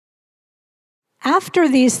After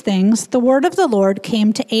these things, the word of the Lord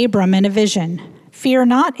came to Abram in a vision. Fear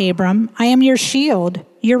not, Abram, I am your shield.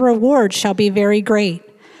 Your reward shall be very great.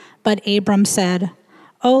 But Abram said,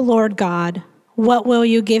 O Lord God, what will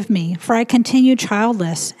you give me? For I continue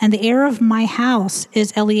childless, and the heir of my house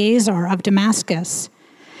is Eliezer of Damascus.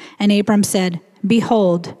 And Abram said,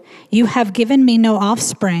 Behold, you have given me no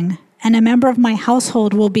offspring, and a member of my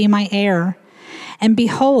household will be my heir. And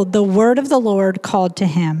behold, the word of the Lord called to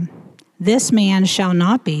him, This man shall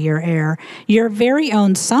not be your heir. Your very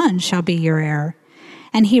own son shall be your heir.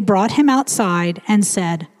 And he brought him outside and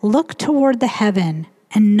said, Look toward the heaven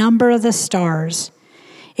and number the stars,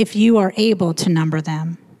 if you are able to number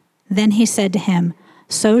them. Then he said to him,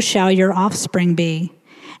 So shall your offspring be.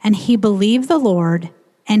 And he believed the Lord,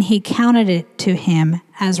 and he counted it to him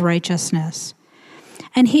as righteousness.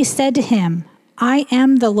 And he said to him, I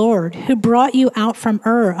am the Lord who brought you out from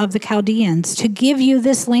Ur of the Chaldeans to give you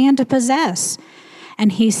this land to possess.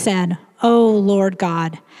 And he said, O Lord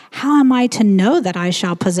God, how am I to know that I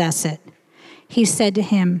shall possess it? He said to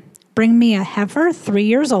him, Bring me a heifer 3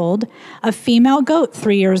 years old, a female goat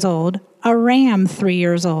 3 years old, a ram 3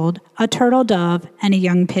 years old, a turtle dove, and a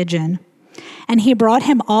young pigeon. And he brought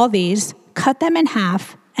him all these, cut them in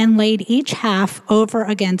half, and laid each half over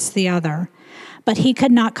against the other. But he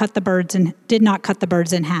did not cut the birds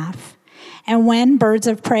in half. And when birds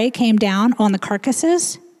of prey came down on the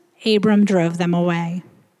carcasses, Abram drove them away.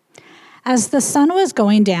 As the sun was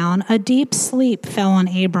going down, a deep sleep fell on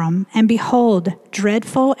Abram, and behold,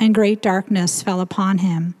 dreadful and great darkness fell upon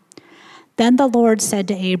him. Then the Lord said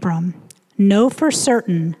to Abram, Know for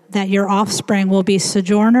certain that your offspring will be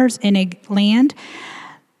sojourners in a land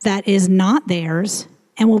that is not theirs,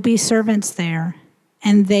 and will be servants there,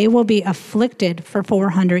 and they will be afflicted for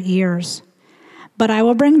 400 years. But I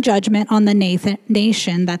will bring judgment on the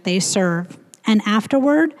nation that they serve, and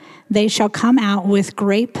afterward they shall come out with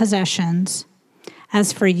great possessions.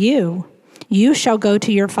 As for you, you shall go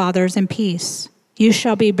to your fathers in peace. You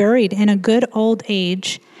shall be buried in a good old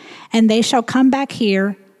age, and they shall come back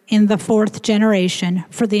here in the 4th generation,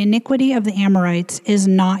 for the iniquity of the Amorites is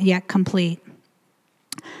not yet complete.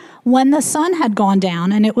 When the sun had gone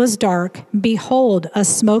down and it was dark, behold, a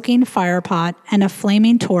smoking firepot and a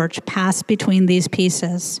flaming torch passed between these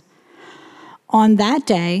pieces. On that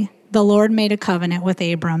day, the Lord made a covenant with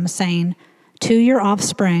Abram, saying, To your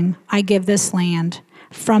offspring I give this land,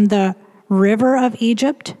 from the river of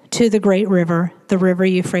Egypt to the great river, the river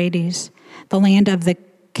Euphrates, the land of the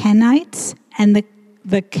Kenites and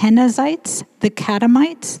the Kenizzites, the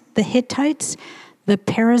Kadmonites, the Hittites, the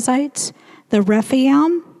Perizzites, the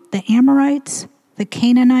Rephaim, the Amorites, the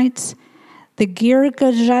Canaanites, the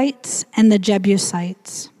Girgashites, and the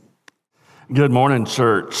Jebusites. Good morning,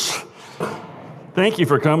 church. Thank you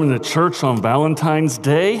for coming to church on Valentine's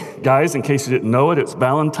Day. Guys, in case you didn't know it, it's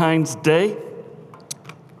Valentine's Day.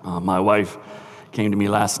 My wife came to me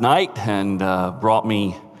last night and brought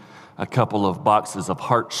me a couple of boxes of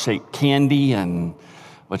heart-shaped candy, and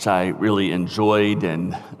which I really enjoyed,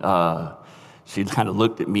 and she kind of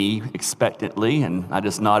looked at me expectantly, and I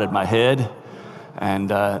just nodded my head. And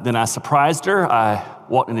then I surprised her. I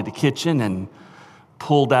walked into the kitchen and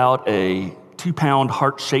pulled out a 2-pound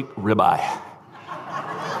heart-shaped ribeye.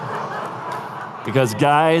 Because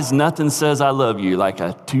guys, nothing says I love you like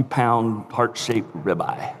a 2-pound heart-shaped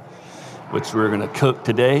ribeye, which we're gonna cook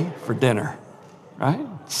today for dinner, right?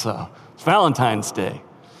 So it's Valentine's Day.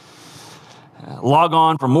 Log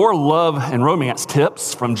on for more love and romance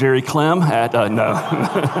tips from Jerry Clem at, no.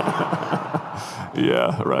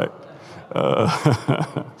 Yeah, right.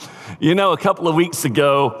 You know, a couple of weeks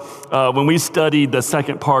ago, when we studied the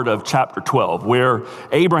second part of chapter 12, where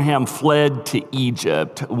Abraham fled to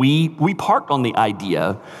Egypt, we parked on the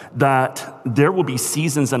idea that there will be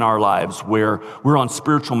seasons in our lives where we're on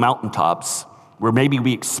spiritual mountaintops, where maybe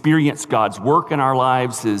we experience God's work in our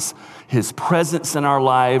lives, His presence in our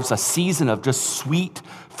lives, a season of just sweet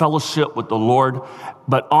fellowship with the Lord.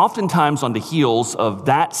 But oftentimes on the heels of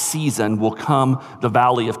that season will come the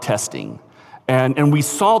valley of testing. And we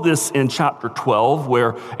saw this in chapter 12,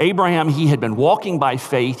 where Abraham, he had been walking by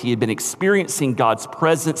faith. He had been experiencing God's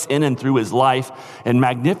presence in and through his life in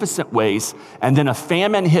magnificent ways. And then a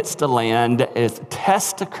famine hits the land, a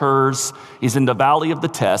test occurs. He's in the valley of the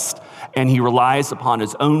test, and he relies upon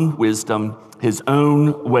his own wisdom, his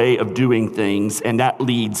own way of doing things, and that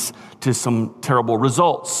leads to some terrible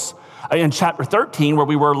results. In chapter 13, where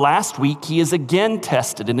we were last week, he is again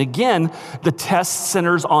tested. And again, the test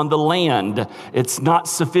centers on the land. It's not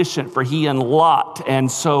sufficient for he and Lot.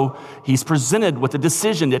 And so he's presented with a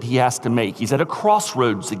decision that he has to make. He's at a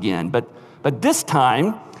crossroads again. But this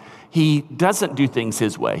time, he doesn't do things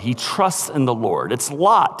his way. He trusts in the Lord. It's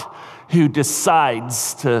Lot who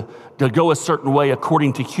decides to go a certain way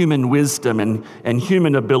according to human wisdom and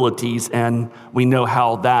human abilities, and we know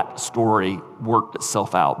how that story worked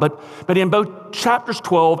itself out. But in both chapters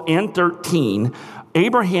 12 and 13,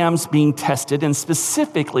 Abraham's being tested, and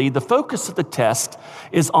specifically the focus of the test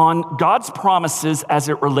is on God's promises as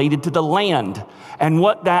it related to the land and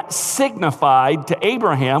what that signified to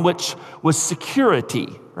Abraham, which was security,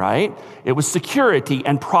 right? It was security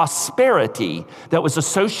and prosperity that was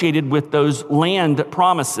associated with those land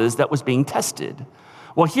promises that was being tested.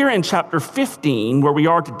 Well, here in chapter 15, where we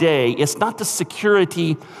are today, it's not the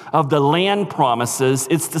security of the land promises,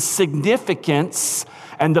 it's the significance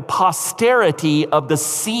and the posterity of the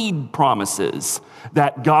seed promises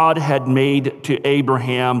that God had made to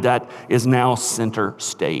Abraham that is now center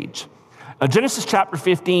stage. Genesis chapter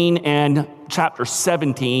 15 and chapter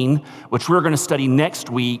 17, which we're going to study next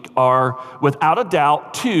week, are without a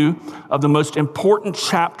doubt two of the most important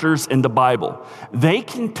chapters in the Bible. They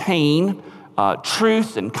contain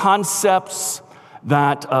truth and concepts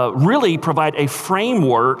that really provide a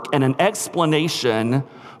framework and an explanation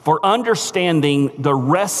for understanding the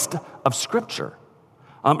rest of Scripture.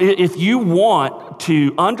 If you want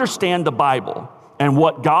to understand the Bible and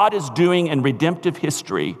what God is doing in redemptive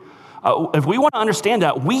history, if we want to understand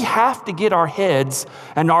that, we have to get our heads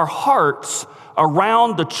and our hearts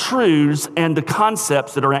around the truths and the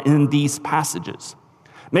concepts that are in these passages.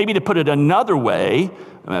 Maybe to put it another way,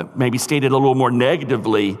 maybe stated a little more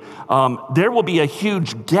negatively, there will be a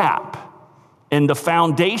huge gap in the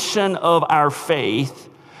foundation of our faith,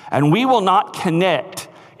 and we will not connect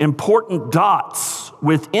important dots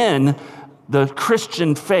within the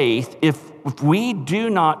Christian faith if we do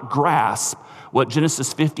not grasp what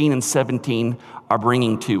Genesis 15 and 17 are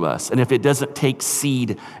bringing to us, and if it doesn't take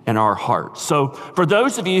seed in our hearts. So for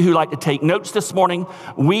those of you who like to take notes this morning,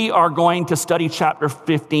 we are going to study chapter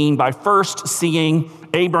 15 by first seeing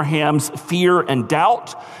Abraham's fear and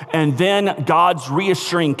doubt, and then God's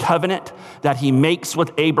reassuring covenant that he makes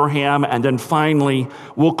with Abraham, and then finally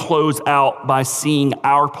we'll close out by seeing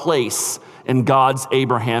our place in God's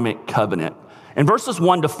Abrahamic covenant. In verses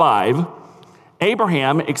 1 to 5,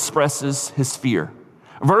 Abraham expresses his fear.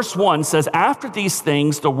 Verse 1 says, "After these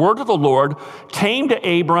things, the word of the Lord came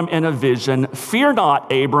to Abram in a vision. Fear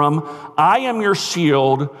not, Abram, I am your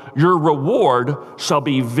shield. Your reward shall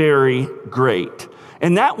be very great."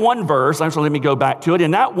 In that one verse, actually let me go back to it.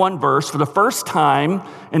 In that one verse, for the first time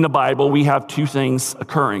in the Bible, we have two things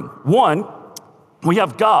occurring. One, we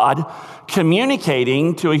have God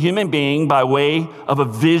communicating to a human being by way of a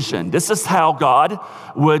vision. This is how God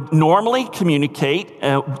would normally communicate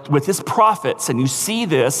with his prophets, and you see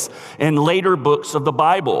this in later books of the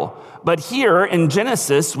Bible. But here in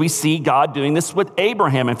Genesis, we see God doing this with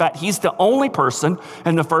Abraham. In fact, he's the only person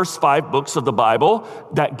in the first 5 books of the Bible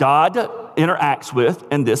that God interacts with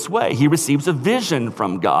in this way. He receives a vision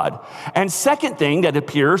from God. And second thing that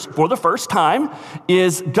appears for the first time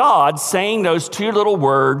is God saying those two little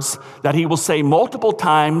words that he will say multiple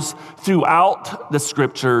times throughout the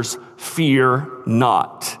scriptures, "Fear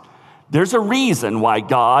not." There's a reason why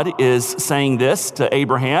God is saying this to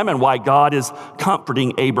Abraham and why God is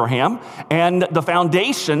comforting Abraham. And the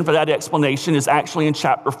foundation for that explanation is actually in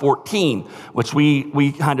chapter 14, which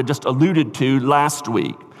we kind of just alluded to last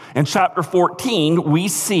week. In chapter 14, we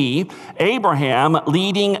see Abraham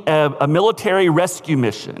leading a military rescue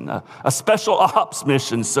mission, a special ops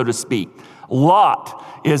mission, so to speak. Lot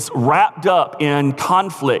is wrapped up in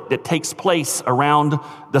conflict that takes place around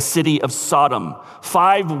the city of Sodom.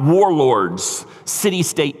 5 warlords,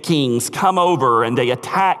 city-state kings, come over and they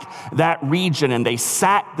attack that region and they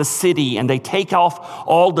sack the city and they take off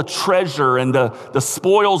all the treasure and the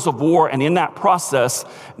spoils of war. And in that process,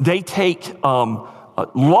 they take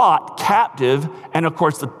Lot captive. And of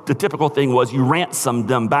course, the typical thing was you ransom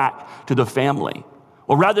them back to the family.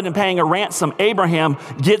 Well, rather than paying a ransom, Abraham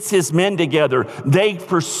gets his men together. They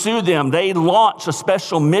pursue them. They launch a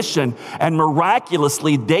special mission, and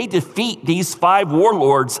miraculously, they defeat these 5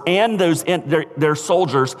 warlords and their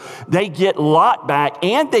soldiers. They get Lot back,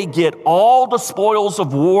 and they get all the spoils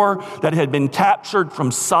of war that had been captured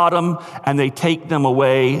from Sodom, and they take them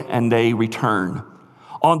away, and they return.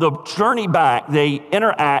 On the journey back, they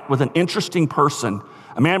interact with an interesting person,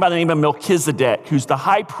 a man by the name of Melchizedek, who's the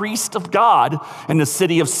high priest of God in the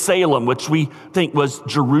city of Salem, which we think was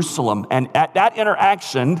Jerusalem. And at that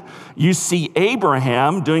interaction, you see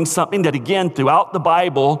Abraham doing something that, again, throughout the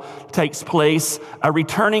Bible takes place, a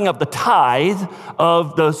returning of the tithe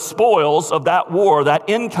of the spoils of that war, that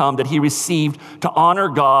income that he received to honor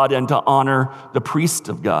God and to honor the priest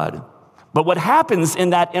of God. But what happens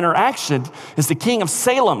in that interaction is the king of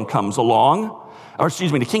Salem comes along,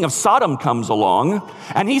 the king of Sodom comes along,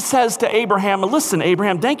 and he says to Abraham, listen,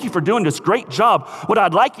 Abraham, thank you for doing this great job. What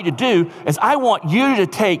I'd like you to do is I want you to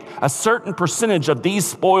take a certain percentage of these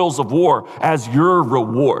spoils of war as your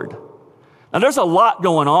reward. Now, there's a lot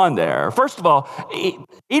going on there. First of all,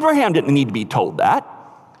 Abraham didn't need to be told that.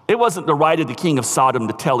 It wasn't the right of the king of Sodom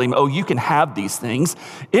to tell him, oh, you can have these things.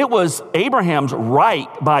 It was Abraham's right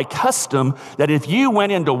by custom that if you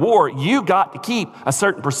went into war, you got to keep a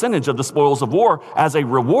certain percentage of the spoils of war as a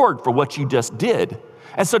reward for what you just did.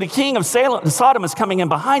 And so the king of Sodom is coming in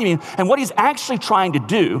behind him, and what he's actually trying to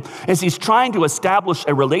do is he's trying to establish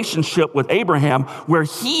a relationship with Abraham where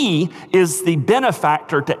he is the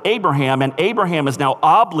benefactor to Abraham, and Abraham is now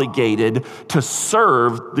obligated to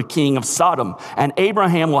serve the king of Sodom, and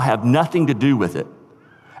Abraham will have nothing to do with it.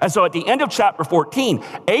 And so at the end of chapter 14,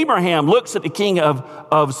 Abraham looks at the king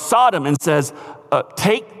of Sodom and says,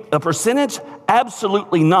 take a percentage?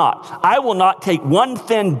 Absolutely not. I will not take one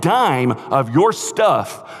thin dime of your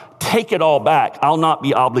stuff. Take it all back. I'll not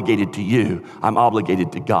be obligated to you. I'm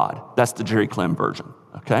obligated to God. That's the Jerry Clem version,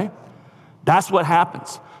 okay? That's what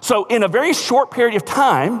happens. So in a very short period of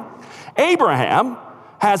time, Abraham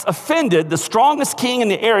has offended the strongest king in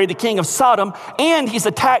the area, the king of Sodom, and he's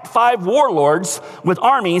attacked 5 warlords with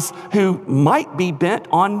armies who might be bent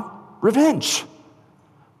on revenge.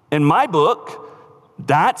 In my book,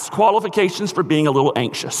 that's qualifications for being a little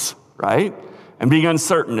anxious, right? And being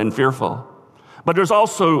uncertain and fearful. But there's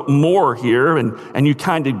also more here, and you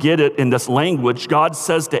kind of get it in this language. God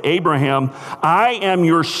says to Abraham, I am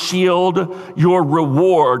your shield, your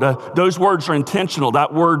reward. Those words are intentional.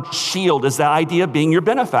 That word shield is the idea of being your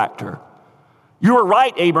benefactor. You were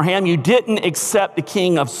right, Abraham. You didn't accept the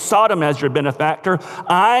king of Sodom as your benefactor.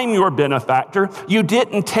 I'm your benefactor. You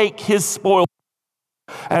didn't take his spoil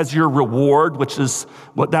as your reward, which is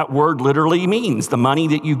what that word literally means, the money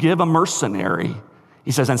that you give a mercenary.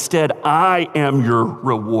 He says, instead, I am your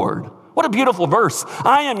reward. What a beautiful verse.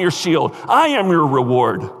 I am your shield. I am your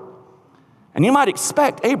reward. And you might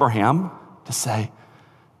expect Abraham to say,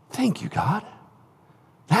 thank you, God.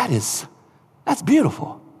 That's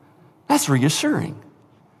beautiful. That's reassuring.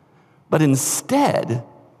 But instead,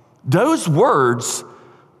 those words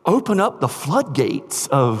open up the floodgates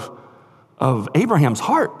of Abraham's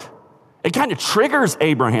heart. It kind of triggers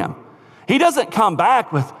Abraham. He doesn't come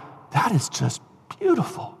back with, that is just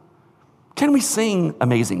beautiful. Can we sing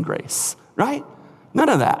Amazing Grace, right? None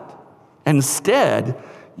of that. Instead,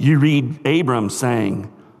 you read Abram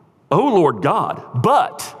saying, oh Lord God,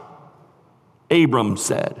 but Abram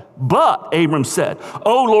said,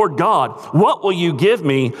 oh Lord God, what will you give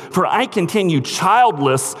me? For I continue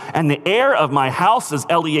childless, and the heir of my house is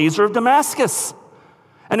Eliezer of Damascus.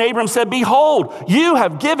 And Abram said, behold, you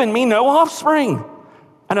have given me no offspring,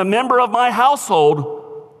 and a member of my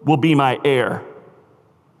household will be my heir.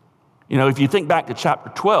 You know, if you think back to chapter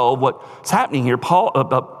 12, what's happening here,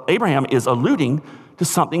 Abraham is alluding to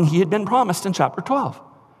something he had been promised in chapter 12.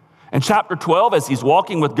 In chapter 12, as he's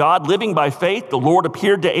walking with God, living by faith, the Lord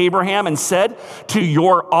appeared to Abraham and said, to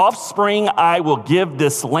your offspring I will give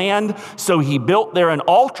this land. So he built there an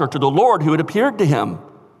altar to the Lord who had appeared to him.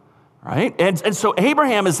 Right? And so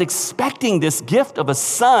Abraham is expecting this gift of a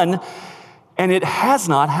son, and it has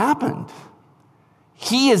not happened.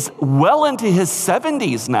 He is well into his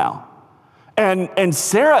 70s now. And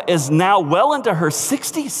Sarah is now well into her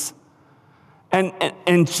 60s.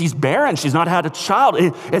 And she's barren. She's not had a child.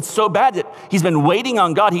 It's so bad that he's been waiting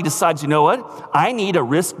on God. He decides, you know what? I need a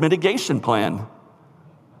risk mitigation plan.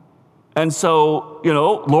 And so,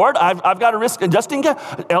 Lord, I've got a risk. Just in case,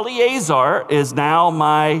 Eliezer is now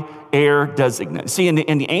my heir designate. See, in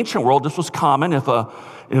the ancient world, this was common. If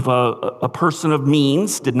a person of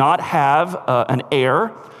means did not have an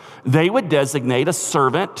heir, they would designate a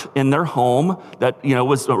servant in their home that,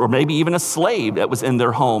 was, or maybe even a slave that was in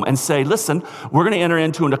their home, and say, listen, we're going to enter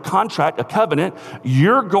into a contract, a covenant.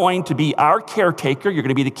 You're going to be our caretaker. You're going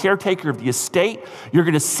to be the caretaker of the estate. You're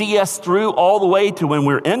going to see us through all the way to when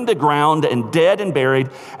we're in the ground and dead and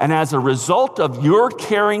buried. And as a result of your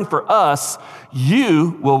caring for us,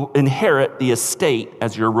 you will inherit the estate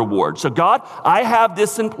as your reward. So God, I have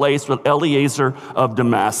this in place with Eliezer of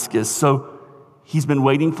Damascus. So he's been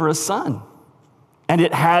waiting for a son, and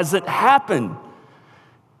it hasn't happened.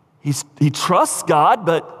 He trusts God,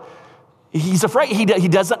 but he's afraid. He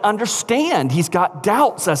doesn't understand. He's got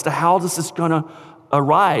doubts as to how this is going to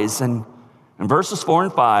arise. And in verses 4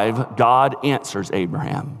 and 5, God answers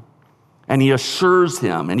Abraham, and he assures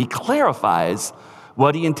him, and he clarifies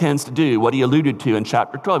what he intends to do, what he alluded to in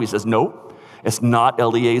chapter 12. He says, nope, It's not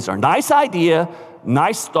Eliezer. Nice idea,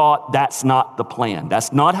 nice thought. That's not the plan.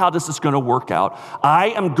 That's not how this is going to work out. I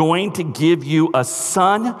am going to give you a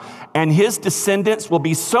son, and his descendants will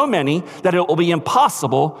be so many that it will be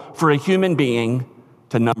impossible for a human being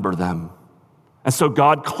to number them. And so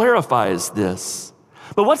God clarifies this.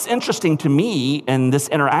 But what's interesting to me in this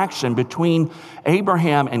interaction between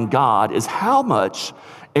Abraham and God is how much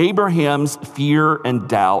Abraham's fear and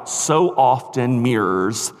doubt so often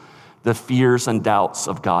mirrors the fears and doubts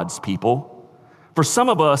of God's people. For some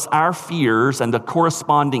of us, our fears and the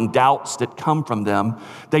corresponding doubts that come from them,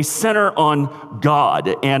 they center on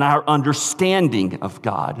God and our understanding of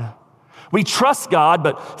God. We trust God,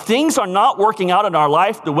 but things are not working out in our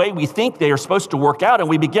life the way we think they are supposed to work out, and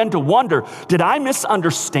we begin to wonder, did I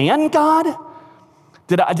misunderstand God?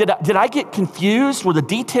 Did I get confused? Were the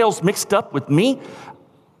details mixed up with me?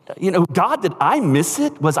 God, did I miss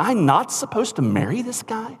it? Was I not supposed to marry this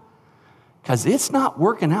guy? Because it's not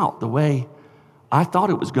working out the way I thought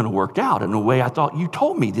it was going to work out and the way I thought you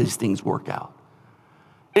told me these things work out.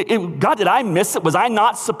 God, did I miss it? Was I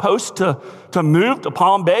not supposed to move to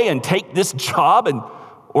Palm Bay and take this job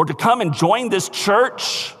or to come and join this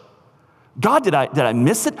church? God, did I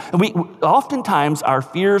miss it? And oftentimes our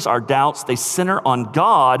fears, our doubts, they center on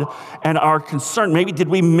God and our concern. Maybe did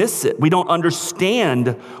we miss it? We don't understand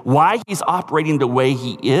why he's operating the way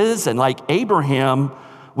he is. And like Abraham,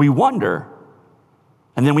 we wonder.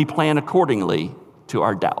 And then we plan accordingly to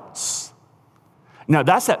our doubts. Now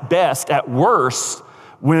that's at best. At worst,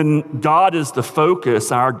 when God is the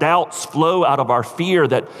focus, our doubts flow out of our fear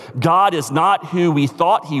that God is not who we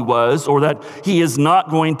thought he was, or that he is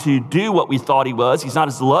not going to do what we thought he was. He's not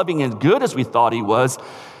as loving and good as we thought he was.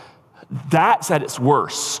 That's at its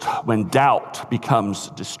worst when doubt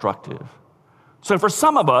becomes destructive. So for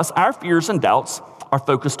some of us, our fears and doubts are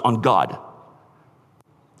focused on God.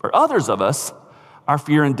 For others of us, our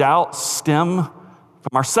fear and doubts stem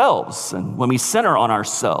from ourselves, and when we center on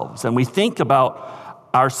ourselves and we think about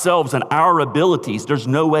ourselves and our abilities, there's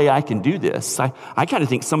no way I can do this. I kind of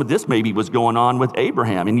think some of this maybe was going on with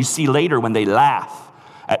Abraham. And you see later when they laugh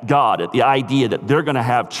at God, at the idea that they're going to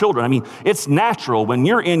have children. I mean, it's natural when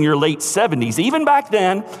you're in your late 70s, even back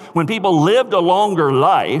then when people lived a longer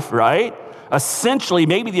life, right? Essentially,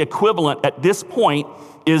 maybe the equivalent at this point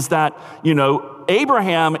is that,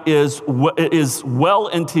 Abraham is well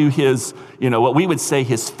into his, what we would say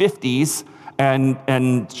his 50s.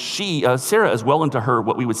 And she, Sarah, is well into her,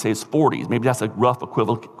 what we would say is 40s. Maybe that's a rough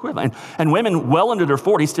equivalent. And women well into their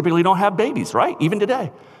 40s typically don't have babies, right? Even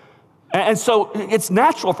today. And so it's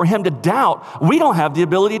natural for him to doubt, we don't have the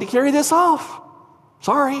ability to carry this off.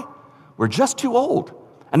 Sorry, we're just too old.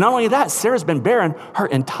 And not only that, Sarah's been barren her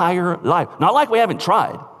entire life. Not like we haven't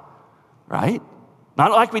tried, right?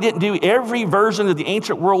 Not like we didn't do every version of the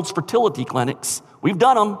ancient world's fertility clinics. We've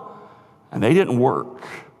done them, and they didn't work.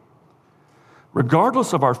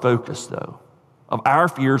 Regardless of our focus, though, of our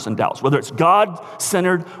fears and doubts, whether it's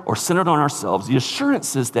God-centered or centered on ourselves, the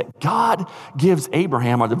assurances that God gives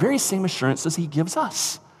Abraham are the very same assurances he gives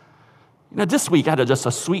us. This week I had just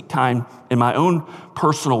a sweet time in my own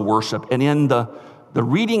personal worship, and in the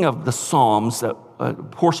reading of the Psalms,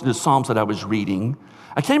 portion of the Psalms that I was reading,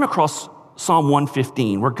 I came across Psalm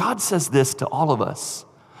 115, where God says this to all of us: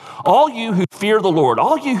 all you who fear the Lord,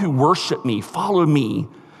 all you who worship me, follow me,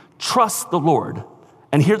 trust the Lord.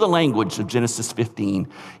 And hear the language of Genesis 15.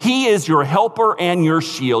 He is your helper and your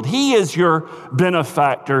shield. He is your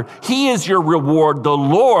benefactor. He is your reward. The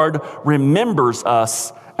Lord remembers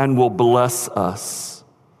us and will bless us.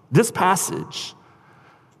 This passage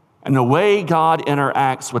and the way God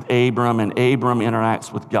interacts with Abram and Abram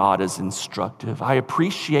interacts with God is instructive. I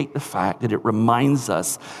appreciate the fact that it reminds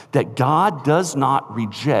us that God does not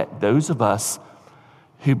reject those of us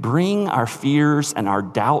who bring our fears and our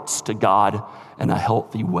doubts to God in a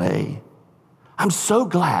healthy way. I'm so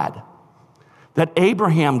glad that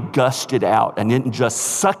Abraham gushed it out and didn't just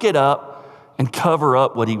suck it up and cover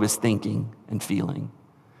up what he was thinking and feeling.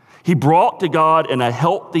 He brought to God in a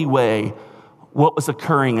healthy way what was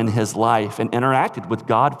occurring in his life and interacted with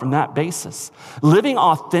God from that basis. Living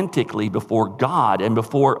authentically before God and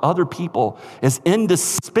before other people is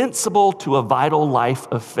indispensable to a vital life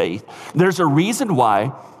of faith. There's a reason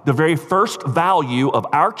why the very first value of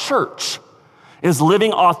our church is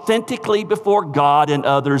living authentically before God and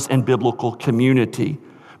others in biblical community.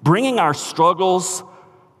 Bringing our struggles,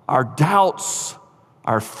 our doubts,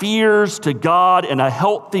 our fears to God in a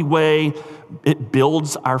healthy way, it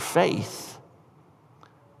builds our faith.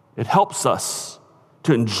 It helps us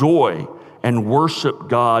to enjoy and worship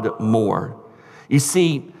God more. You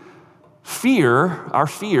see, our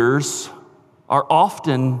fears are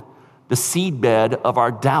often the seedbed of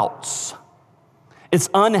our doubts. It's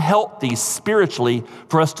unhealthy spiritually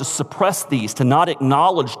for us to suppress these, to not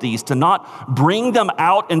acknowledge these, to not bring them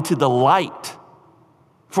out into the light.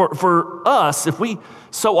 For us, if we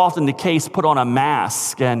so often the case put on a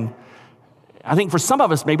mask, and I think for some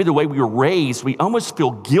of us, maybe the way we were raised, we almost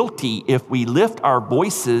feel guilty if we lift our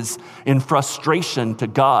voices in frustration to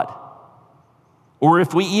God. Or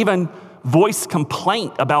if we even voice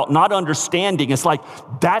complaint about not understanding, it's like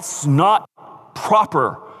that's not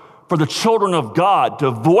proper for the children of God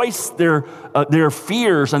to voice their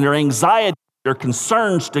fears and their anxiety, their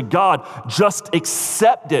concerns to God. Just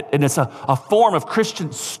accept it. And it's a form of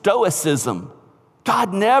Christian stoicism.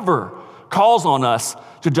 God never calls on us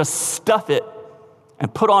to just stuff it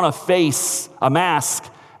and put on a face, a mask,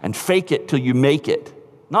 and fake it till you make it.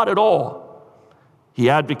 Not at all. He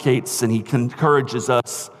advocates and he encourages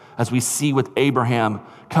us, as we see with Abraham,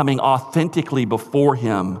 coming authentically before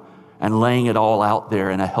him and laying it all out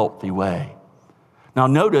there in a healthy way. Now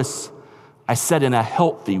notice, I said in a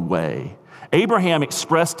healthy way. Abraham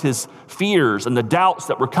expressed his fears and the doubts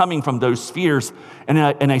that were coming from those fears in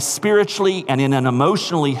a spiritually and in an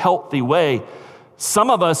emotionally healthy way. Some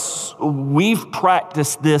of us, we've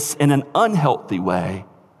practiced this in an unhealthy way.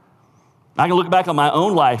 I can look back on my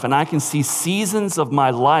own life and I can see seasons of my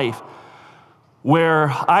life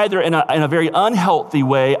where either in a very unhealthy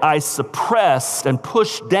way, I suppressed and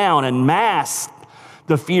pushed down and masked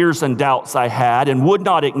the fears and doubts I had and would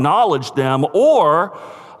not acknowledge them, or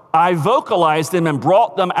I vocalized them and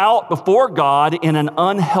brought them out before God in an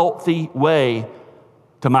unhealthy way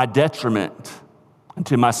to my detriment and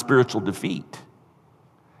to my spiritual defeat.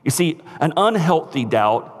 You see, an unhealthy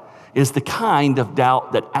doubt is the kind of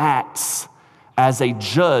doubt that acts as a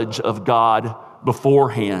judge of God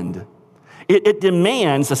beforehand. It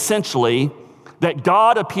demands, essentially, that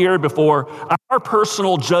God appear before our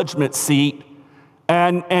personal judgment seat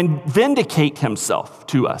and vindicate himself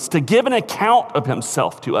to us, to give an account of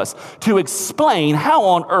himself to us, to explain how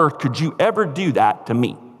on earth could you ever do that to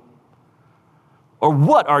me? Or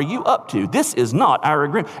what are you up to? This is not our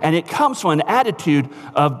agreement. And it comes from an attitude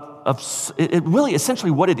of it really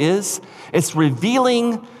essentially what it is. It's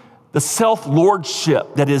revealing the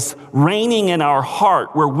self-lordship that is reigning in our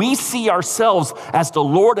heart, where we see ourselves as the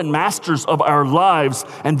Lord and masters of our lives,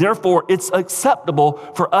 and therefore it's acceptable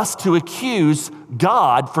for us to accuse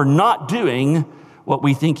God for not doing what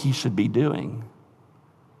we think he should be doing.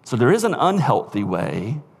 So there is an unhealthy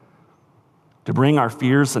way to bring our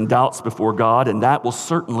fears and doubts before God, and that will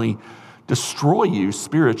certainly destroy you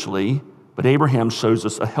spiritually, but Abraham shows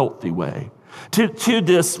us a healthy way. To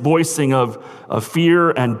this voicing of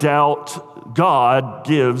fear and doubt, God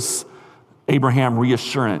gives Abraham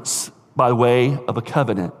reassurance by way of a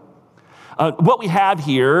covenant. What we have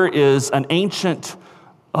here is an ancient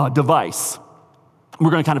device.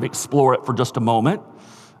 We're going to kind of explore it for just a moment.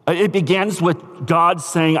 It begins with God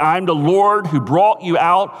saying, I'm the Lord who brought you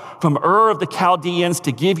out from Ur of the Chaldeans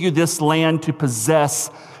to give you this land to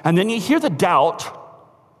possess. And then you hear the doubt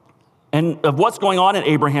of what's going on in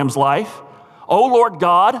Abraham's life. Oh, Lord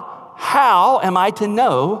God, how am I to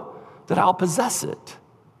know that I'll possess it?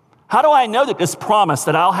 How do I know that this promise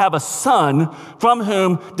that I'll have a son from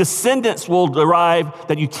whom descendants will derive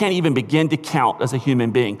that you can't even begin to count as a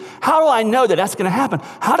human being? How do I know that that's going to happen?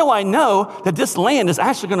 How do I know that this land is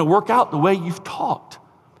actually going to work out the way you've talked?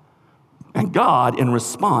 And God, in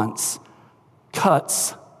response,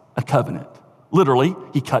 cuts a covenant. Literally,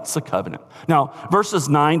 he cuts a covenant. Now, verses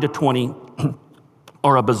 9 to 20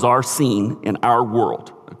 are a bizarre scene in our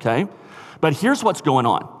world, okay? But here's what's going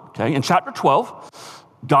on, okay? In chapter 12,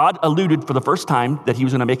 God alluded for the first time that he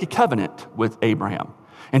was going to make a covenant with Abraham.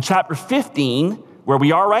 In chapter 15, where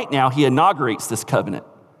we are right now, he inaugurates this covenant.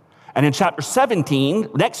 And in chapter 17,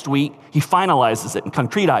 next week, he finalizes it and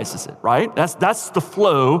concretizes it, right? That's the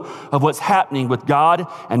flow of what's happening with God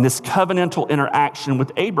and this covenantal interaction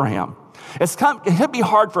with Abraham. It could be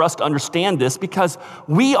hard for us to understand this because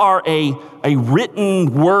we are a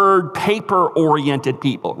written word, paper-oriented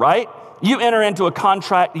people, right? You enter into a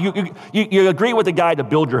contract, you agree with the guy to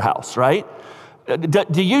build your house, right?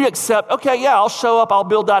 Do you accept, okay, yeah, I'll show up, I'll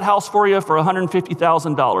build that house for you for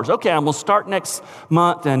 $150,000. Okay, and we'll start next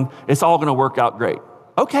month and it's all gonna work out great.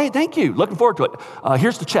 Okay, thank you, looking forward to it.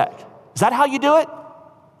 Here's the check. Is that how you do it?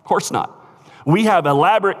 Of course not. We have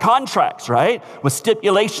elaborate contracts, right? With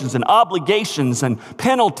stipulations and obligations and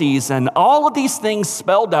penalties and all of these things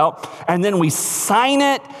spelled out. And then we sign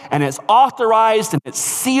it and it's authorized and it's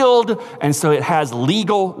sealed. And so it has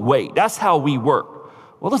legal weight. That's how we work.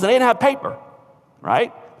 Well, listen, they didn't have paper,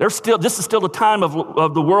 right? This is still the time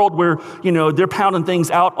of the world where, they're pounding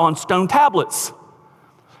things out on stone tablets.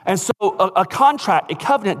 And so a contract, a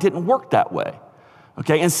covenant didn't work that way.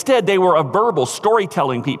 Okay, instead, they were a verbal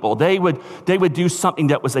storytelling people. They would do something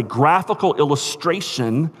that was a graphical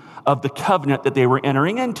illustration of the covenant that they were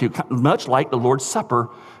entering into, much like the Lord's Supper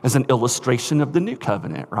is an illustration of the new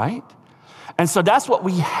covenant, right? And so that's what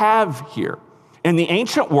we have here. In the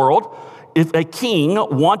ancient world, if a king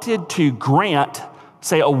wanted to grant,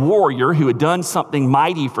 say, a warrior who had done something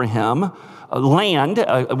mighty for him, land,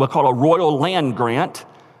 we'll call a royal land grant,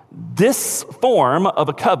 this form of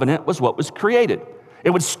a covenant was what was created. It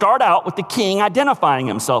would start out with the king identifying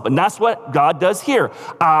himself, and that's what God does here.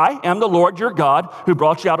 I am the Lord your God who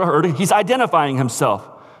brought you out of Ur. He's identifying himself,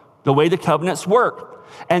 the way the covenants work.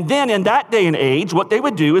 And then in that day and age, what they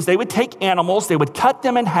would do is they would take animals, they would cut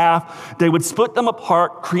them in half, they would split them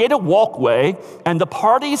apart, create a walkway, and the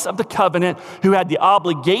parties of the covenant who had the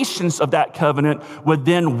obligations of that covenant would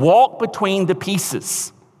then walk between the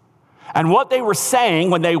pieces. And what they were saying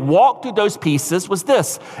when they walked through those pieces was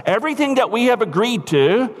this: everything that we have agreed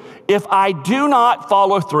to, if I do not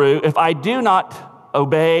follow through, if I do not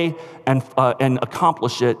obey and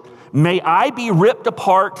accomplish it, may I be ripped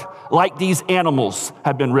apart like these animals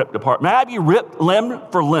have been ripped apart. May I be ripped limb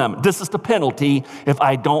for limb. This is the penalty if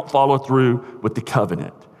I don't follow through with the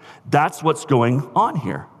covenant. That's what's going on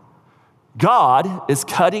here. God is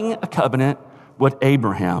cutting a covenant with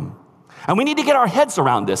Abraham. And we need to get our heads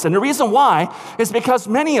around this. And the reason why is because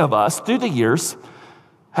many of us through the years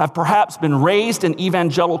have perhaps been raised in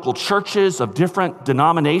evangelical churches of different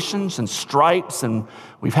denominations and stripes, and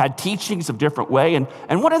we've had teachings of different way. And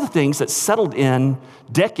one of the things that settled in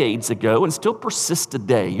decades ago and still persists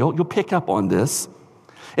today, you'll pick up on this,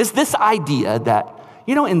 is this idea that,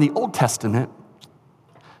 in the Old Testament,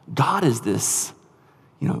 God is this,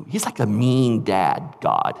 he's like a mean dad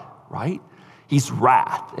God, right? He's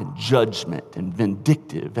wrath and judgment and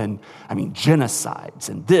vindictive and, genocides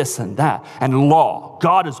and this and that and law.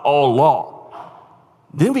 God is all law.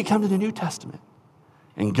 Then we come to the New Testament,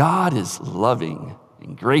 and God is loving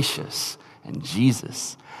and gracious and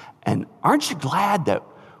Jesus. And aren't you glad that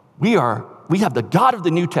we have the God of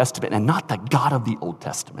the New Testament and not the God of the Old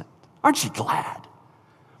Testament? Aren't you glad?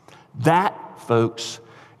 That, folks,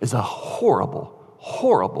 is a horrible,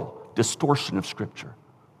 horrible distortion of Scripture.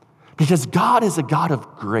 Because God is a God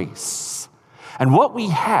of grace. And what we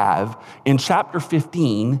have in chapter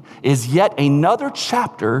 15 is yet another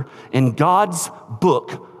chapter in God's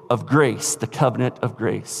book of grace, the covenant of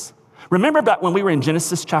grace. Remember back when we were in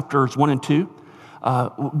Genesis chapters 1 and 2?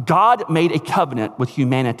 God made a covenant with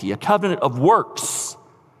humanity, a covenant of works.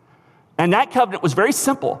 And that covenant was very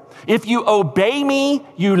simple. If you obey me,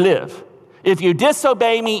 you live. If you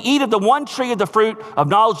disobey me, eat of the one tree of the fruit of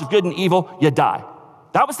knowledge of good and evil, you die.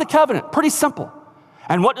 That was the covenant, pretty simple.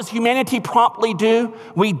 And what does humanity promptly do?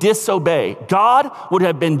 We disobey. God would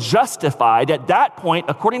have been justified at that point,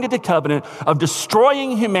 according to the covenant, of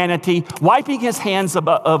destroying humanity, wiping his hands of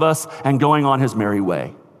us, and going on his merry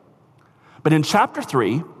way. But in chapter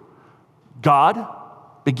 3, God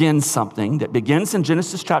begins something that begins in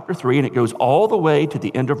Genesis chapter 3, and it goes all the way to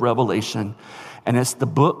the end of Revelation. And it's the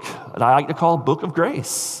book that I like to call Book of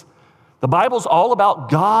Grace. The Bible's all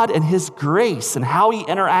about God and his grace and how he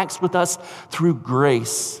interacts with us through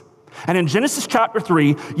grace. And in Genesis chapter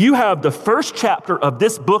 3, you have the first chapter of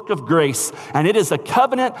this book of grace, and it is a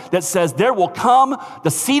covenant that says there will come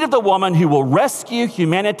the seed of the woman who will rescue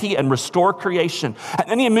humanity and restore creation. And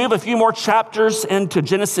then you move a few more chapters into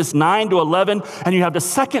Genesis 9 to 11, and you have the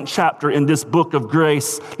second chapter in this book of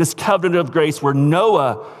grace, this covenant of grace, where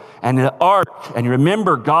Noah and the ark, and you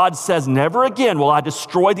remember God says, never again will I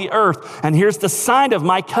destroy the earth. And here's the sign of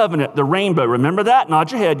my covenant, the rainbow. Remember that?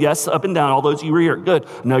 Nod your head, yes, up and down, all those you were here. Good,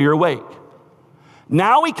 no, you're awake.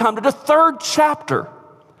 Now we come to the third chapter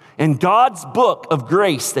in God's book of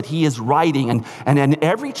grace that he is writing. And in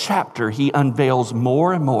every chapter, he unveils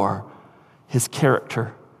more and more his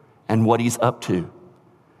character and what he's up to.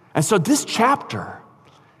 And so this chapter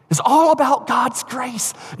is all about God's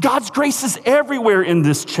grace. God's grace is everywhere in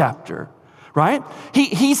this chapter, right?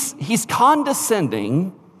 He's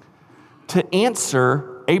condescending to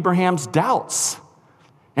answer Abraham's doubts.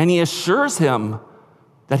 And he assures him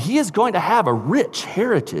that he is going to have a rich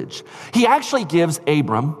heritage. He actually gives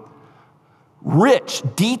Abram rich,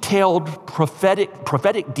 detailed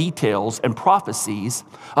prophetic details and prophecies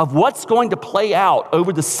of what's going to play out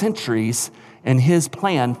over the centuries and his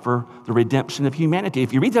plan for the redemption of humanity.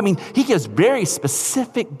 If you read that, he gives very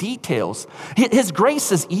specific details. His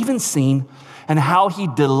grace is even seen in how he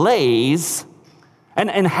delays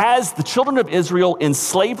and has the children of Israel in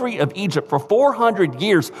slavery of Egypt for 400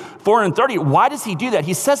 years, 430. Why does he do that?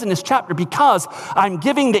 He says in this chapter, because I'm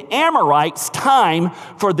giving the Amorites time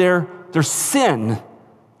for their sin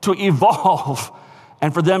to evolve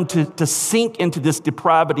and for them to sink into this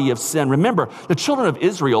depravity of sin. Remember, the children of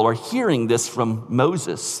Israel are hearing this from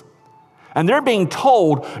Moses. And they're being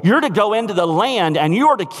told, you're to go into the land and you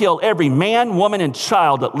are to kill every man, woman, and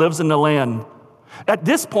child that lives in the land. At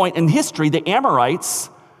this point in history, the Amorites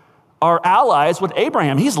are allies with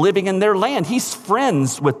Abraham. He's living in their land. He's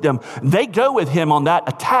friends with them. They go with him on that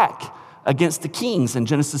attack against the kings in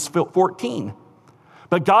Genesis 14.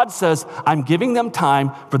 But God says, I'm giving them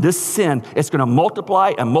time for this sin. It's going to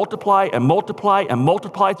multiply and multiply and multiply and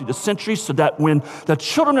multiply through the centuries so that when the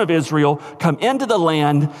children of Israel come into the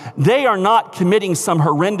land, they are not committing some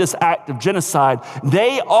horrendous act of genocide.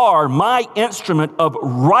 They are my instrument of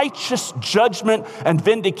righteous judgment and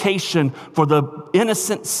vindication for the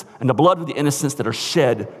innocents and the blood of the innocents that are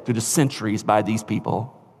shed through the centuries by these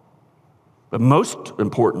people. But most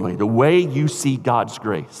importantly, the way you see God's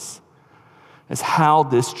grace is how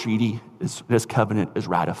this treaty, this covenant is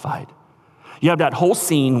ratified. You have that whole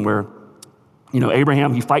scene where,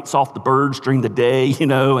 Abraham, he fights off the birds during the day,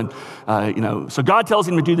 so God tells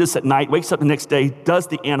him to do this at night, wakes up the next day, does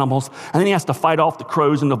the animals, and then he has to fight off the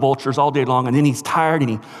crows and the vultures all day long, and then he's tired and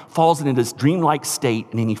he falls into this dreamlike state,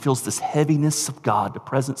 and then he feels this heaviness of God, the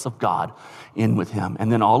presence of God in with him. And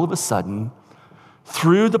then all of a sudden,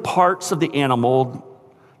 through the parts of the animal,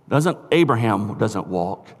 Abraham doesn't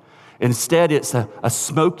walk. Instead, it's a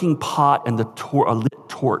smoking pot and a lit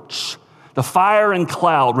torch. The fire and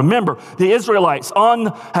cloud. Remember, the Israelites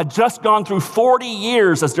had just gone through 40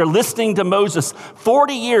 years as they're listening to Moses,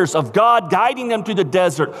 40 years of God guiding them through the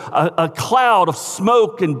desert, a cloud of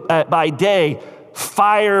smoke by day,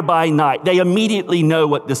 fire by night. They immediately know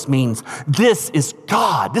what this means. This is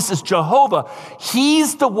God. This is Jehovah.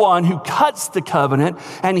 He's the one who cuts the covenant,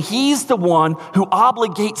 and he's the one who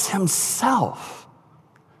obligates himself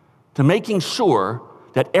to making sure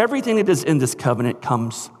that everything that is in this covenant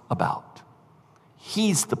comes about.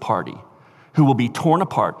 He's the party who will be torn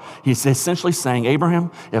apart. He's essentially saying,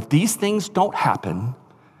 Abraham, if these things don't happen,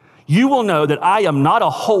 you will know that I am not a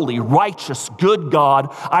holy, righteous, good God.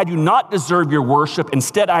 I do not deserve your worship.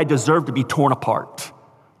 Instead, I deserve to be torn apart,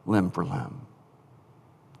 limb for limb.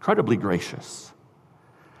 Incredibly gracious.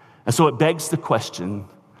 And so it begs the question,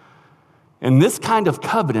 in this kind of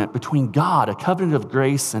covenant between God, a covenant of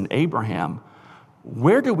grace, and Abraham,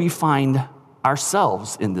 where do we find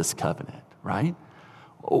ourselves in this covenant, right?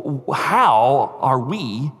 How are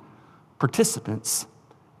we participants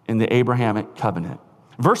in the Abrahamic covenant?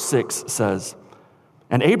 Verse 6 says,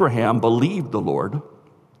 and Abraham believed the Lord,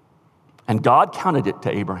 and God counted it to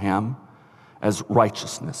Abraham as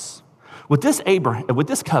righteousness. With this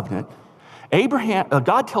covenant,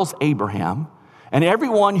 God tells Abraham and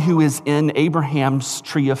everyone who is in Abraham's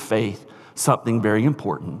tree of faith something very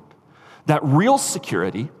important, that real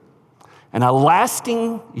security and a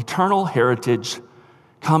lasting eternal heritage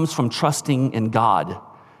comes from trusting in God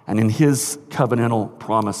and in his covenantal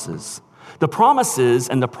promises. The promises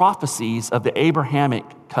and the prophecies of the Abrahamic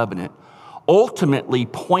covenant ultimately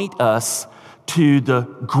point us to the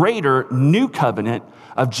greater new covenant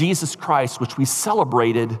of Jesus Christ, which we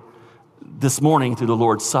celebrated this morning through the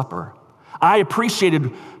Lord's Supper. I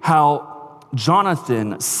appreciated how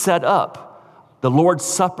Jonathan set up the Lord's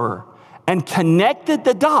Supper and connected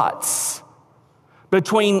the dots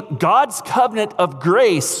between God's covenant of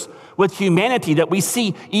grace with humanity that we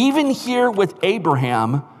see even here with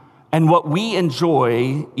Abraham and what we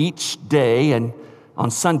enjoy each day and on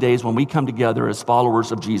Sundays when we come together as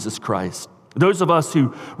followers of Jesus Christ. Those of us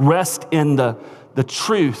who rest in the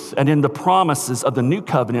truth and in the promises of the new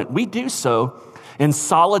covenant, we do so in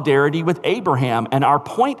solidarity with Abraham. And our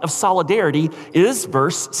point of solidarity is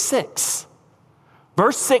verse 6.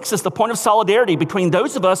 Verse 6 is the point of solidarity between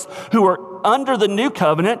those of us who are under the new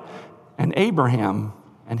covenant and Abraham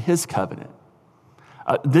and his covenant.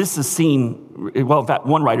 This is seen, well, in fact,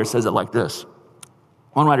 one writer says it like this.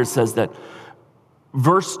 One writer says that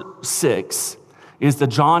verse 6 is the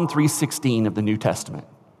John 3:16 of the New Testament.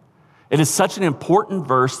 It is such an important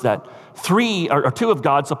verse that two of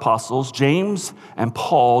God's apostles, James and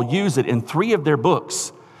Paul, use it in 3 of their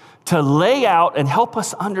books to lay out and help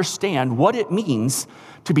us understand what it means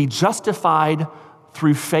to be justified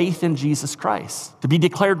through faith in Jesus Christ, to be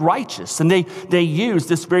declared righteous. And they use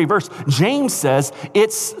this very verse. James says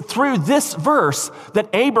it's through this verse that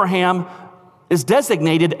Abraham is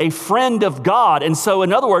designated a friend of God. And so,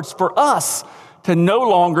 in other words, for us to no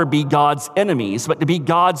longer be God's enemies, but to be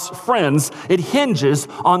God's friends. It hinges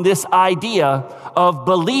on this idea of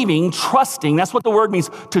believing, trusting. That's what the word means,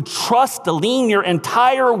 to trust, to lean your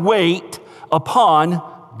entire weight upon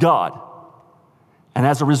God. And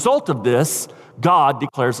as a result of this, God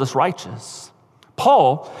declares us righteous.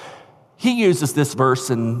 Paul, he uses this verse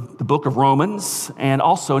in the book of Romans and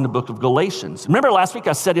also in the book of Galatians. Remember last week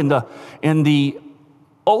I said in the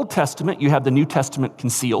Old Testament, you have the New Testament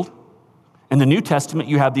concealed. In the New Testament,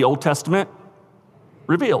 you have the Old Testament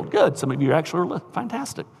revealed. Good. Some of you actually are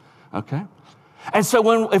fantastic. Okay. And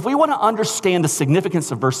so if we want to understand the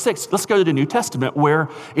significance of verse 6, let's go to the New Testament where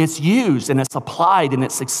it's used and it's applied and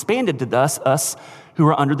it's expanded to us who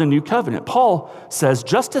are under the new covenant. Paul says,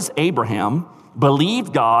 just as Abraham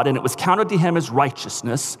believed God and it was counted to him as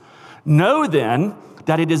righteousness, know then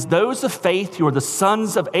that it is those of faith who are the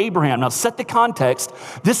sons of Abraham. Now set the context.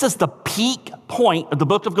 This is the peak point of the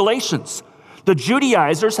book of Galatians. The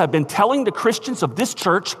Judaizers have been telling the Christians of this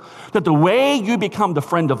church that the way you become the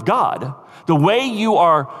friend of God, the way you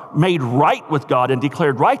are made right with God and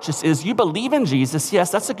declared righteous is you believe in Jesus.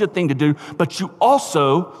 Yes, that's a good thing to do, but you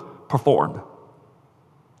also perform.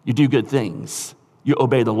 You do good things. You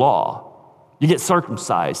obey the law. You get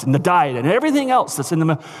circumcised and the diet and everything else that's in the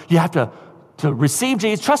middle. You have to receive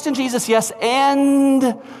Jesus, trust in Jesus, yes,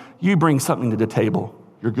 and you bring something to the table,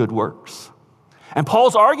 your good works. And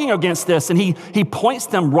Paul's arguing against this, and he points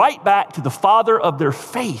them right back to the father of their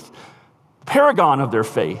faith, paragon of their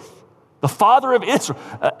faith, the father of Israel,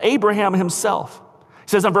 Abraham himself. He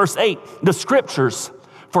says in verse 8, the scriptures,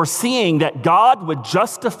 foreseeing that God would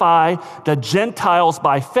justify the Gentiles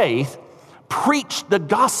by faith, preached the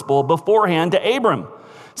gospel beforehand to Abram,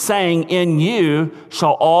 saying, in you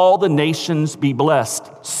shall all the nations be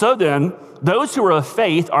blessed. So then, those who are of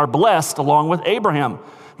faith are blessed along with Abraham,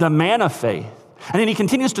 the man of faith. And then he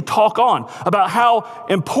continues to talk on about how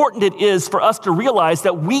important it is for us to realize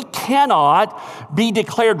that we cannot be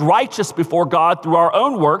declared righteous before God through our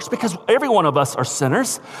own works because every one of us are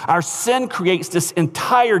sinners. Our sin creates this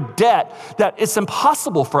entire debt that it's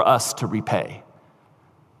impossible for us to repay.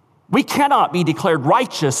 We cannot be declared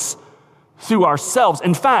righteous through ourselves.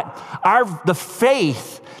 In fact, the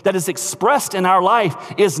faith that is expressed in our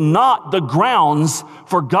life is not the grounds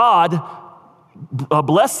for God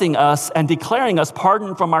blessing us and declaring us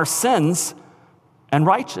pardoned from our sins and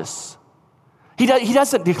righteous. He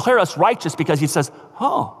doesn't declare us righteous because he says,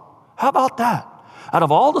 oh, how about that? Out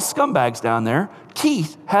of all the scumbags down there,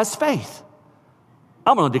 Keith has faith.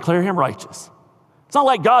 I'm going to declare him righteous. It's not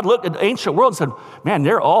like God looked at the ancient world and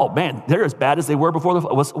said, they're as bad as they were before.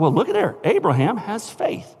 Well, look at there. Abraham has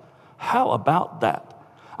faith. How about that?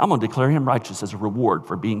 I'm going to declare him righteous as a reward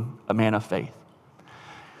for being a man of faith.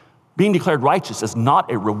 Being declared righteous is not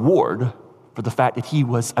a reward for the fact that he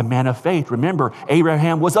was a man of faith. Remember,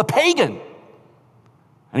 Abraham was a pagan,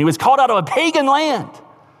 and he was called out of a pagan land.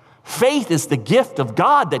 Faith is the gift of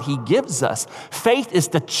God that he gives us. Faith is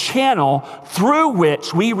the channel through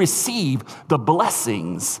which we receive the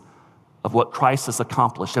blessings of what Christ has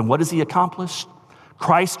accomplished. And what has he accomplished?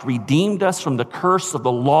 Christ redeemed us from the curse of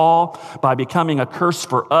the law by becoming a curse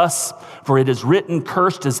for us. For it is written,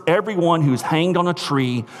 cursed is everyone who's hanged on a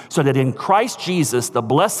tree, so that in Christ Jesus, the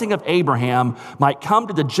blessing of Abraham might come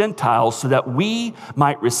to the Gentiles so that we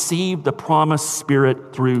might receive the promised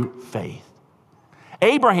Spirit through faith.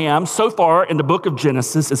 Abraham, so far in the book of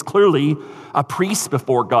Genesis, is clearly a priest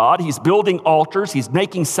before God. He's building altars. He's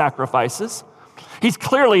making sacrifices. He's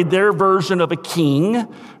clearly their version of a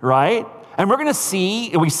king, right? And we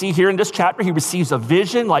see here in this chapter, he receives a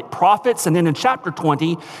vision like prophets. And then in chapter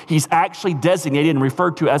 20, he's actually designated and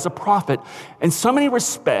referred to as a prophet. In so many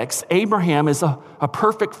respects, Abraham is a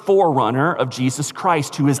perfect forerunner of Jesus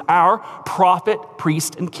Christ, who is our prophet,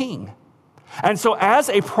 priest, and king. And so as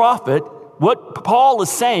a prophet, what Paul is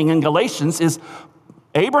saying in Galatians is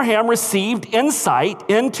Abraham received insight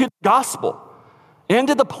into the gospel,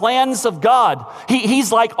 into the plans of God.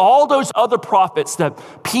 He's like all those other prophets that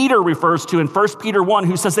Peter refers to in 1 Peter 1,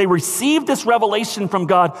 who says they received this revelation from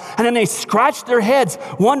God, and then they scratched their heads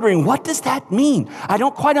wondering, what does that mean? I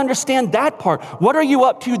don't quite understand that part. What are you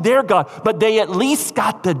up to there, God? But they at least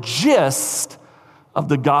got the gist of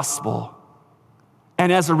the gospel.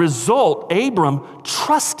 And as a result, Abram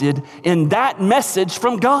trusted in that message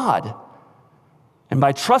from God. And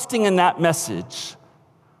by trusting in that message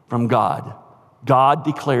from God, God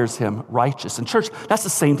declares him righteous. And church, that's the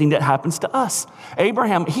same thing that happens to us.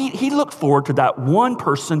 Abraham, he looked forward to that one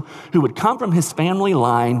person who would come from his family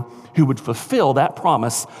line, who would fulfill that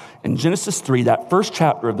promise in Genesis 3, that first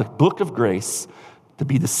chapter of the book of grace, to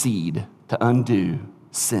be the seed to undo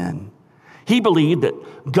sin. He believed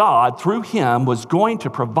that God, through him, was going to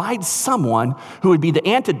provide someone who would be the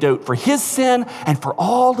antidote for his sin and for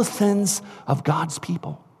all the sins of God's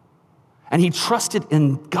people. And he trusted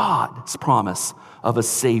in God's promise of a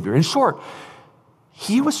Savior. In short,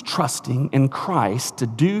 he was trusting in Christ to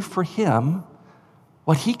do for him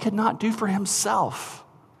what he could not do for himself.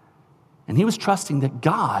 And he was trusting that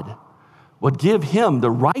God would give him the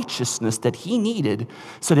righteousness that he needed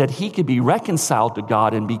so that he could be reconciled to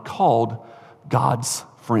God and be called God's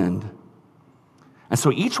friend. And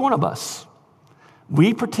so each one of us,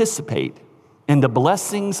 we participate in the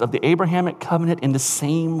blessings of the Abrahamic covenant in the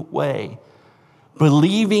same way,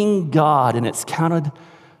 believing God, and it's counted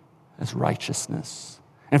as righteousness.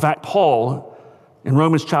 In fact, Paul in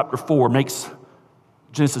Romans chapter 4 makes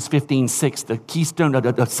Genesis 15:6 the keystone,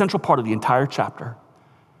 the central part of the entire chapter.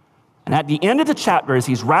 And at the end of the chapter, as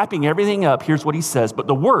he's wrapping everything up, here's what he says: "But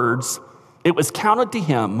the words, 'it was counted to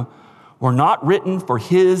him,' were not written for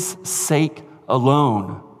his sake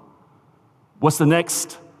alone." What's the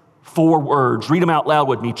next 4 words? Read them out loud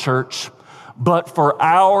with me, church. "But for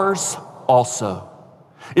ours also.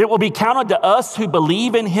 It will be counted to us who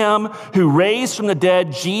believe in him who raised from the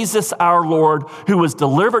dead Jesus our Lord, who was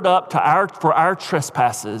delivered up for our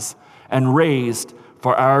trespasses and raised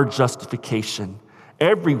for our justification."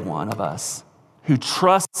 Every one of us who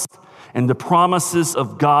trusts in the promises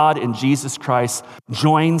of God in Jesus Christ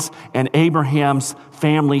joins in Abraham's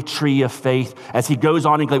family tree of faith. As he goes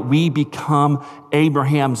on, we become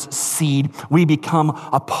Abraham's seed. We become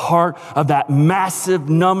a part of that massive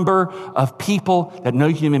number of people that no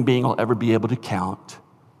human being will ever be able to count.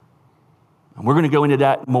 And we're going to go into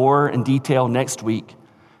that more in detail next week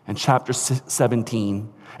in chapter 17.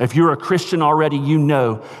 If you're a Christian already, you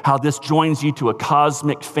know how this joins you to a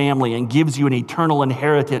cosmic family and gives you an eternal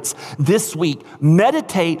inheritance. This week,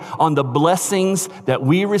 meditate on the blessings that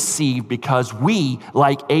we receive because we,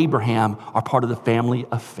 like Abraham, are part of the family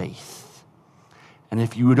of faith. And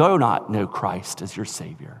if you do not know Christ as your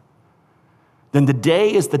Savior, then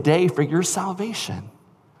today is the day for your salvation.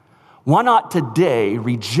 Why not today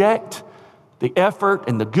reject the effort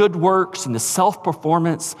and the good works and the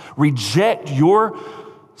self-performance, reject your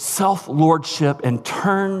self-lordship and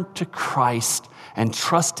turn to Christ and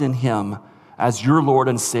trust in him as your Lord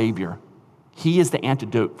and Savior. He is the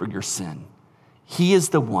antidote for your sin. He is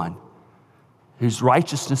the one whose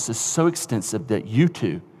righteousness is so extensive that you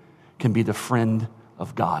too can be the friend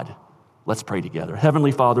of God. Let's pray together.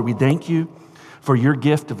 Heavenly Father, we thank you for your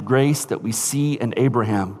gift of grace that we see in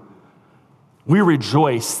Abraham. We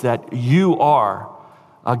rejoice that you are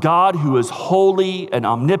a God who is holy and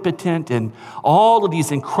omnipotent and all of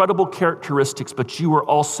these incredible characteristics, but you are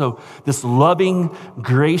also this loving,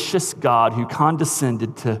 gracious God who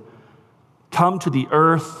condescended to come to the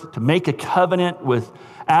earth, to make a covenant with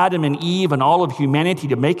Adam and Eve and all of humanity,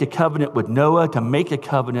 to make a covenant with Noah, to make a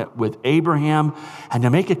covenant with Abraham, and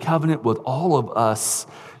to make a covenant with all of us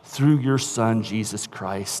through your Son, Jesus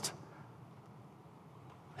Christ.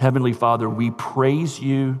 Heavenly Father, we praise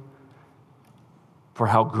you for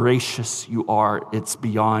how gracious you are. It's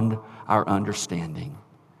beyond our understanding.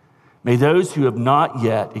 May those who have not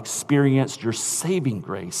yet experienced your saving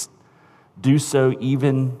grace do so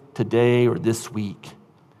even today or this week.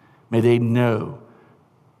 May they know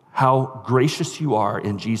how gracious you are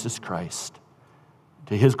in Jesus Christ.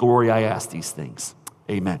 To his glory I ask these things.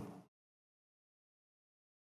 Amen.